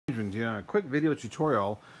doing a quick video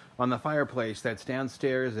tutorial on the fireplace that's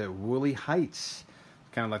downstairs at Wooley Heights.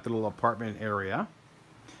 Kind of like the little apartment area.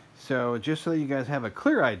 So just so you guys have a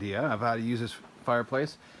clear idea of how to use this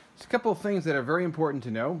fireplace, there's a couple of things that are very important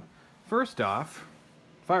to know. First off,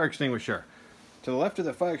 fire extinguisher. To the left of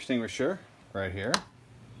the fire extinguisher, right here,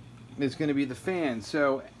 is going to be the fan.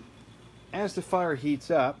 So as the fire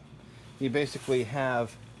heats up, you basically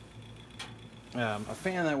have a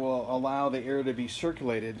fan that will allow the air to be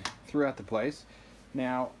circulated throughout the place.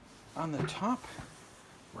 Now, on the top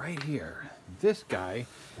right here, this guy,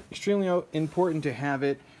 extremely important to have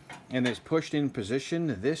it in this pushed in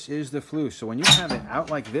position. This is the flue. So when you have it out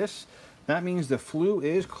like this, that means the flue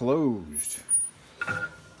is closed.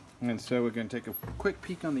 And so we're going to take a quick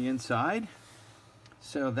peek on the inside.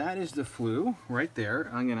 So that is the flue right there.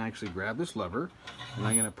 I'm going to actually grab this lever and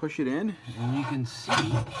I'm going to push it in, and you can see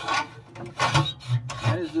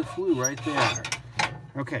that is the flue right there.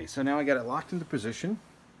 Okay, so now I got it locked into position.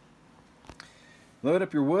 Load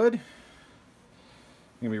up your wood. You're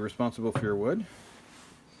going to be responsible for your wood.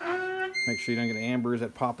 Make sure you don't get ambers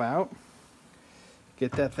that pop out.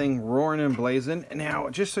 Get that thing roaring and blazing. Now,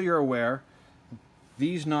 just so you're aware,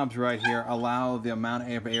 these knobs right here allow the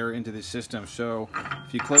amount of air into the system. So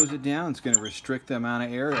if you close it down, it's going to restrict the amount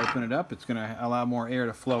of air. Open it up, it's going to allow more air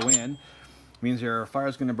to flow in. It means your fire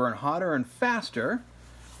is going to burn hotter and faster.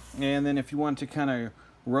 And then if you want to kind of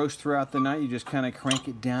roast throughout the night, you just kind of crank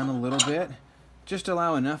it down a little bit. Just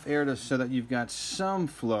allow enough air so that you've got some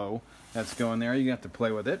flow that's going there. You have to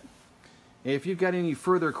play with it. If you've got any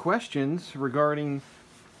further questions regarding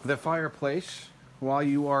the fireplace while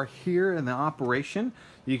you are here in the operation,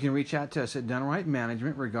 you can reach out to us at DoneRight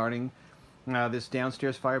Management regarding this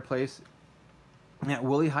downstairs fireplace at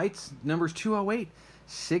Wooley Heights. Number's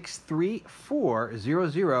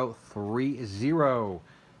 208-634-0030.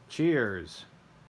 Cheers.